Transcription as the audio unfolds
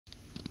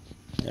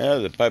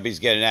Oh, the puppy's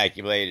getting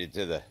acclimated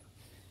to the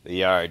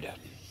yard.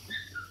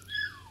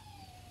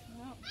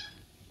 Well,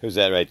 Who's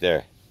that right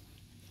there?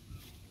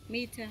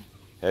 Mita.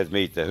 That's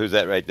Mita. Who's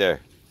that right there?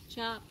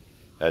 Chop.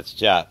 That's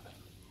Chop.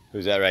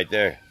 Who's that right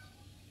there?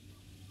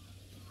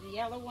 The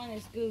yellow one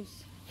is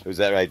Goose. Who's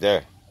that right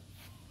there?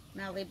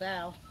 Molly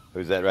Bow.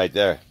 Who's that right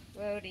there?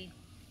 Rhodey.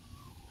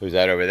 Who's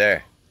that over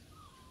there?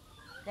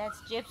 That's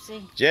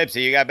Gypsy.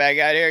 Gypsy, you got back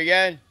out here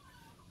again?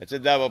 That's a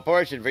double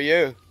portion for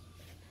you.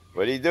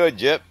 What are you doing,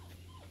 Gyp?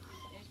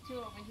 There's two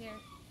over here.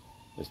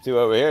 There's two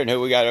over here, and who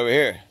we got over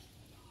here?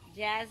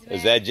 Jasmine.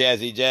 Is that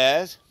Jazzy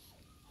Jazz?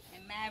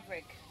 And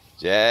Maverick.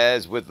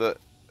 Jazz with the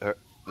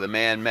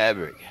man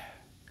Maverick.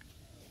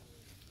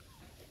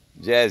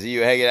 Jazzy,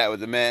 you hanging out with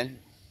the men?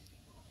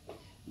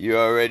 You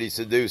already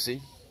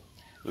seducing?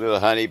 Little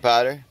honey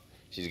potter.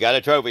 She's got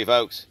a trophy,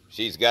 folks.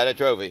 She's got a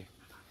trophy.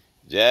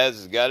 Jazz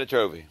has got a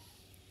trophy.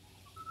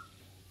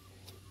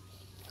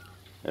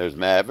 There's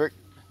Maverick.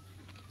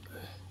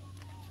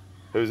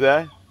 Who's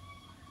that?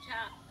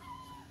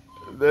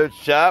 Chop. There's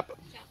Chop. Chop,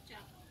 chop.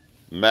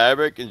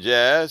 Maverick and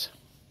Jazz.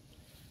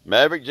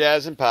 Maverick,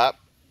 Jazz, and Pop.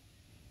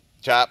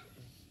 Chop.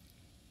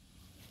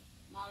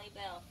 Molly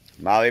Bell.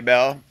 Molly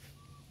Bell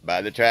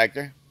by the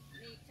tractor.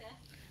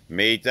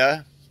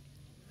 Mita. Mita.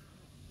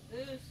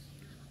 Goose.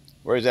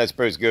 Where's that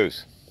spruce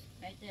goose?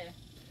 Right there.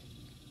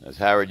 That's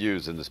Howard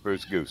Hughes and the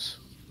spruce goose.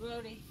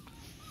 Rhodey.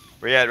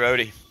 Where you at,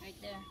 Rhodey? Right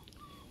there.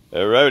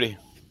 There's Rhodey.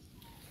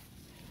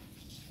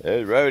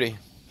 There's Rhodey.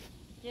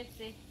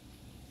 Gypsy.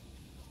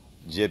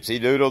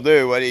 Gypsy Doodle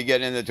Doo. What are you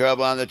getting into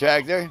trouble on the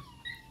tractor?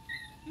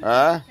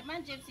 Huh? Come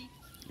on, Gypsy.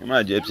 Come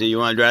on, Gypsy. You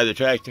want to drive the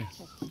tractor?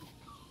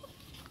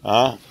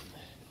 Huh?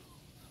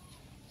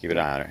 Keep it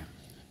on her.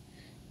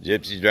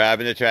 Gypsy's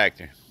driving the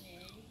tractor. There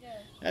you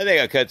go. I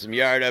think I'll cut some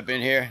yard up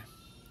in here.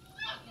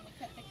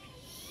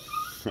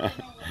 I'm gonna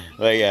cut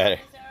Look at her. Help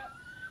us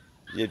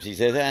out. Gypsy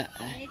says that.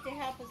 You need to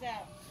help us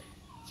out.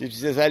 Gypsy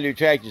says I do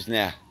tractors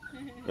now.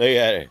 Look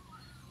at her.